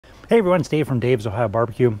Hey everyone, it's Dave from Dave's Ohio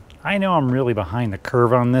Barbecue. I know I'm really behind the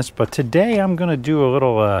curve on this, but today I'm going to do a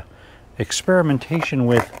little experimentation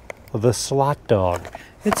with the SLOTDOG.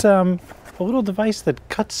 It's a little device that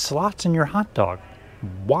cuts slots in your hot dog.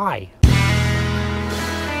 Why?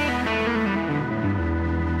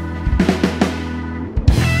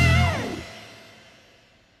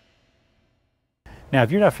 Now,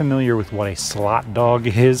 if you're not familiar with what a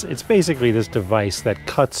SLOTDOG is, it's basically this device that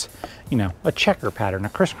cuts, a checker pattern, a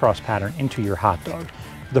crisscross pattern into your hot dog.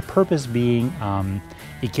 The purpose being,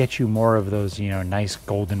 it gets you more of those, nice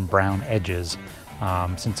golden brown edges.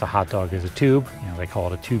 Since a hot dog is a tube, they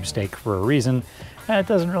call it a tube steak for a reason, and it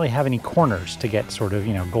doesn't really have any corners to get sort of,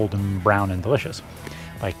 golden brown and delicious.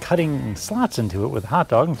 By cutting slots into it with a hot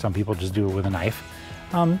dog, and some people just do it with a knife,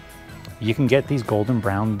 you can get these golden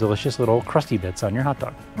brown, delicious little crusty bits on your hot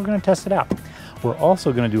dog. We're going to test it out. We're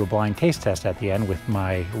also going to do a blind taste test at the end with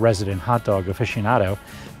my resident hot dog aficionado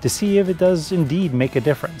to see if it does indeed make a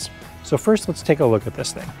difference. So first, let's take a look at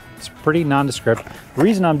this thing. It's pretty nondescript. The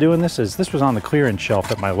reason I'm doing this is this was on the clearance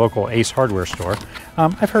shelf at my local Ace hardware store.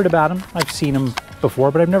 I've heard about them, I've seen them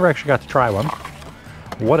before, but I've never actually got to try one.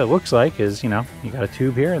 What it looks like is, you got a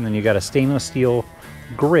tube here, and then you got a stainless steel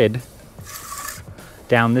grid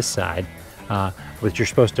down this side, which you're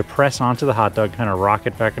supposed to press onto the hot dog, kind of rock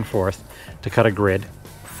it back and forth to cut a grid,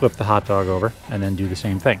 flip the hot dog over, and then do the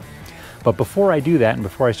same thing. But before I do that, and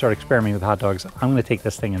before I start experimenting with hot dogs, I'm going to take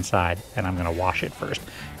this thing inside and I'm going to wash it first,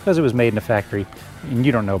 because it was made in a factory and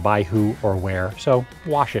you don't know by who or where, so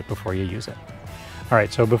wash it before you use it. All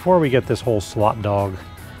right, so before we get this whole SLOTDOG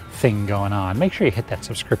thing going on, make sure you hit that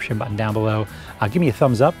subscription button down below. Give me a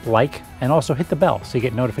thumbs up, like, and also hit the bell so you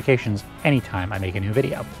get notifications anytime I make a new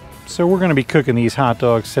video. So we're going to be cooking these hot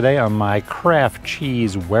dogs today on my Kraft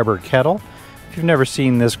Cheese Weber kettle. If you've never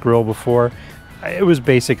seen this grill before, it was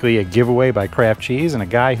basically a giveaway by Kraft Cheese and a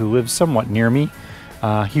guy who lives somewhat near me.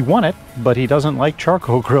 He won it, but he doesn't like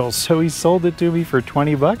charcoal grills, so he sold it to me for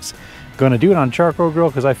 20 bucks. Going to do it on charcoal grill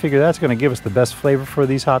because I figure that's going to give us the best flavor for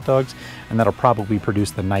these hot dogs, and that'll probably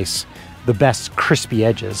produce the best crispy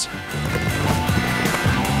edges.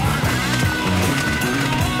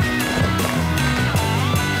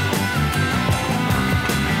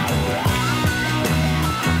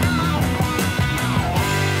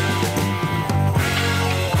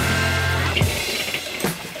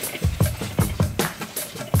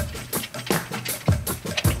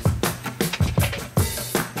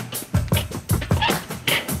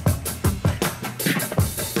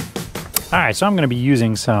 All right, so I'm going to be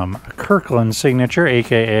using some Kirkland Signature,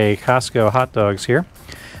 aka Costco hot dogs here.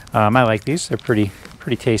 I like these; they're pretty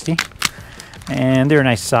tasty, and they're a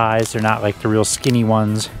nice size. They're not like the real skinny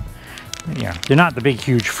ones. They're not the big,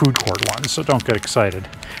 huge food court ones, so don't get excited.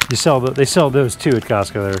 They sell those too at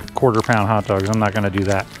Costco. They're quarter-pound hot dogs. I'm not going to do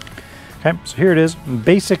that. Okay, so here it is.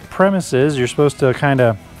 Basic premise is you're supposed to kind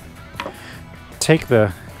of take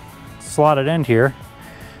the slotted end here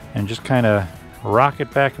and just kind of rock it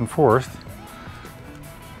back and forth.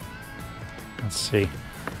 Let's see.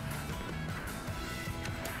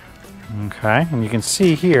 Okay, and you can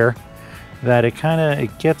see here that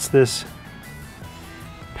it gets this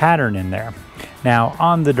pattern in there. Now,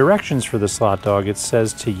 on the directions for the SLOTDOG, it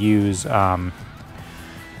says to use hot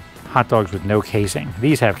dogs with no casing.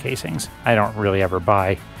 These have casings. I don't really ever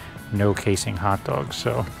buy no casing hot dogs,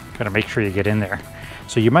 so gotta make sure you get in there.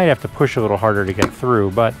 So you might have to push a little harder to get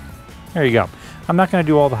through, but there you go. I'm not going to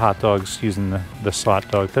do all the hot dogs using the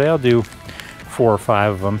SLOTDOG today. I'll do 4 or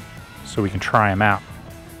 5 of them so we can try them out.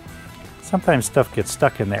 Sometimes stuff gets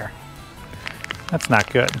stuck in there. That's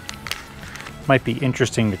not good. Might be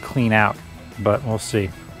interesting to clean out, but we'll see.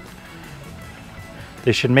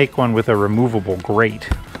 They should make one with a removable grate.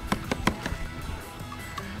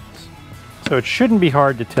 So it shouldn't be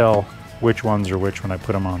hard to tell which ones are which when I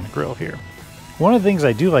put them on the grill here. One of the things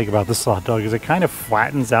I do like about the SLOTDOG is it kind of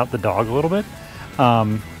flattens out the dog a little bit.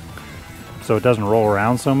 So it doesn't roll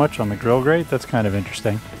around so much on the grill grate. That's kind of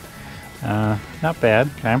interesting. Not bad,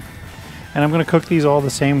 okay. And I'm going to cook these all the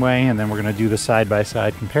same way, and then we're going to do the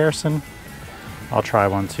side-by-side comparison. I'll try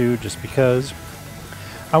one too, just because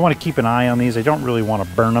I want to keep an eye on these. I don't really want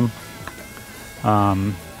to burn them,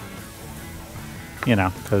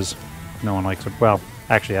 because no one likes it. Well,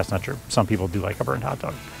 actually, that's not true. Some people do like a burned hot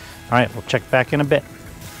dog. All right, we'll check back in a bit.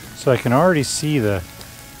 So I can already see the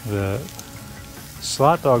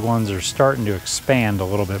SLOTDOG ones are starting to expand a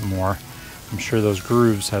little bit more. I'm sure those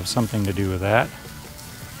grooves have something to do with that.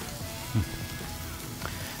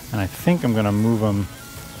 And I think I'm going to move them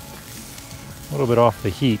a little bit off the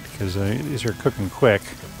heat because these are cooking quick.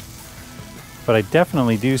 But I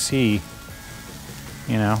definitely do see,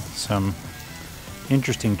 some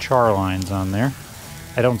interesting char lines on there.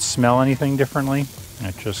 I don't smell anything differently.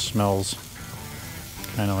 It just smells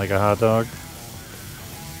kind of like a hot dog.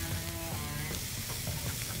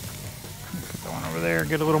 Put that one over there,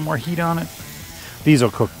 get a little more heat on it. These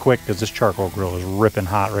will cook quick because this charcoal grill is ripping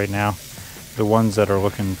hot right now. The ones that are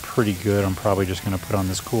looking pretty good, I'm probably just going to put on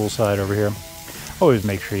this cool side over here. Always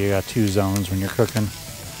make sure you got 2 zones when you're cooking,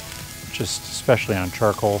 just especially on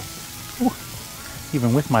charcoal. Ooh,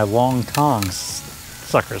 even with my long tongs,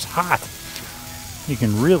 sucker's hot. You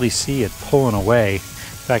can really see it pulling away. In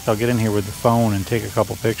fact, I'll get in here with the phone and take a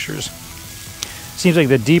couple pictures. Seems like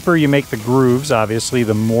the deeper you make the grooves, obviously,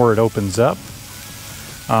 the more it opens up.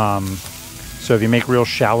 So if you make real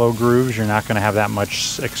shallow grooves, you're not going to have that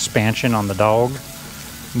much expansion on the dog.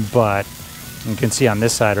 But you can see on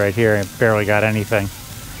this side right here, I barely got anything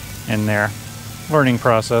in there. Learning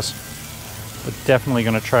process. But definitely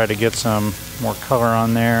going to try to get some more color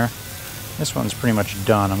on there. This one's pretty much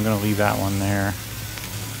done. I'm going to leave that one there.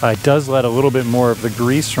 It does let a little bit more of the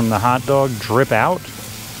grease from the hot dog drip out.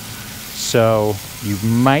 So you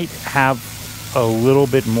might have a little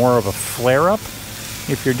bit more of a flare-up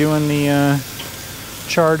if you're doing the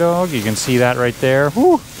char dog. You can see that right there.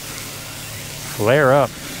 Woo! Flare up.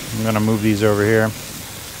 I'm going to move these over here.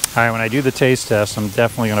 All right, when I do the taste test, I'm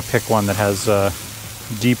definitely going to pick one that has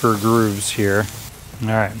deeper grooves here. All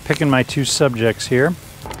right, I'm picking my 2 subjects here.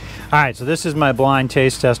 All right, so this is my blind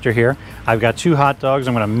taste tester here. I've got 2 hot dogs.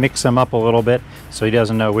 I'm going to mix them up a little bit so he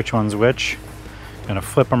doesn't know which one's which. Going to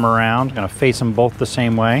flip them around. Going to face them both the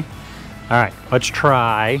same way. All right, let's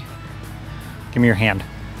try. Give me your hand.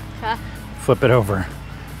 Okay. Flip it over.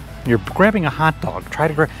 You're grabbing a hot dog. Try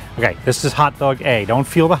to grab. Okay, this is hot dog A. Don't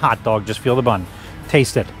feel the hot dog, just feel the bun.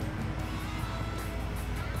 Taste it.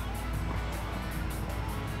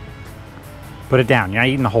 Put it down. You're not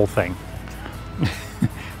eating the whole thing.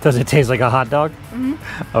 Does it taste like a hot dog?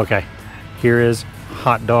 Mm-hmm. Okay. Here is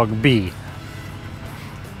hot dog B.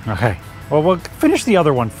 Okay. Well, we'll finish the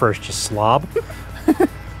other one first, you slob. All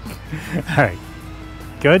right.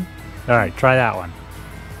 Good? All right, try that one.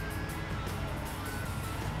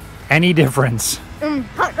 Any difference?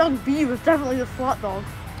 Hot dog B was definitely the slot dog.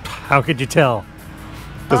 How could you tell?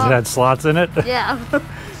 Does it have slots in it? Yeah.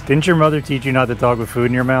 Didn't your mother teach you not to talk with food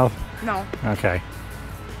in your mouth? No. Okay.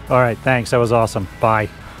 All right, thanks. That was awesome. Bye.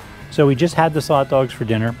 So we just had the slot dogs for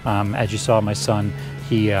dinner. As you saw, my son,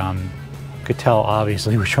 he could tell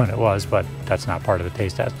obviously which one it was, but that's not part of the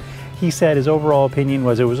taste test. He said his overall opinion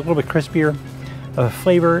was it was a little bit crispier.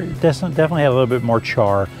 Flavor definitely had a little bit more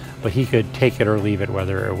char, but he could take it or leave it,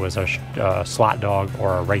 whether it was a slot dog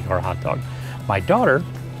or a regular hot dog. My daughter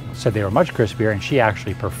said they were much crispier, and she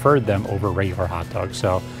actually preferred them over regular hot dogs.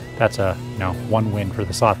 So that's a 1 win for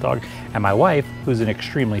the slot dog. And my wife, who's an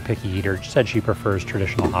extremely picky eater, said she prefers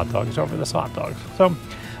traditional hot dogs over the slot dogs. So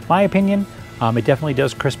my opinion, it definitely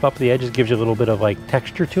does crisp up the edges, gives you a little bit of like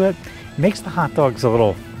texture to it. It makes the hot dogs a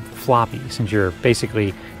little floppy since you're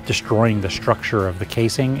basically destroying the structure of the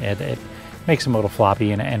casing. It makes them a little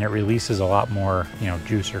floppy, and it releases a lot more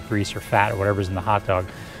juice or grease or fat or whatever's in the hot dog.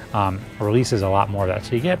 Releases a lot more of that,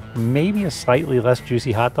 so you get maybe a slightly less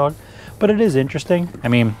juicy hot dog, but it is interesting. I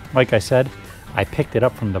mean, like I said, I picked it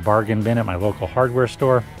up from the bargain bin at my local hardware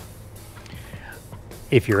store.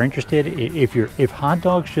 If you're interested, if hot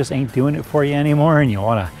dogs just ain't doing it for you anymore and you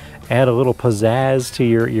want to add a little pizzazz to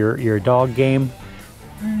your dog game,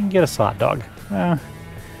 get a slot dog.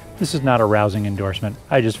 This is not a rousing endorsement.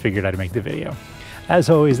 I just figured I'd make the video.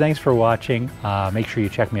 As always, thanks for watching. Make sure you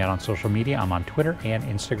check me out on social media. I'm on Twitter and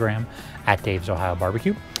Instagram at Dave's Ohio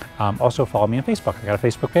Barbecue. Also follow me on Facebook. I got a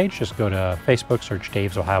Facebook page. Just go to Facebook, search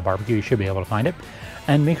Dave's Ohio Barbecue. You should be able to find it.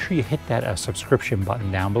 And make sure you hit that subscription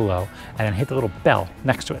button down below, and then hit the little bell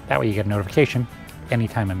next to it. That way you get a notification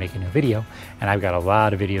anytime I make a new video. And I've got a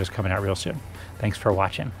lot of videos coming out real soon. Thanks for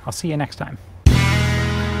watching. I'll see you next time.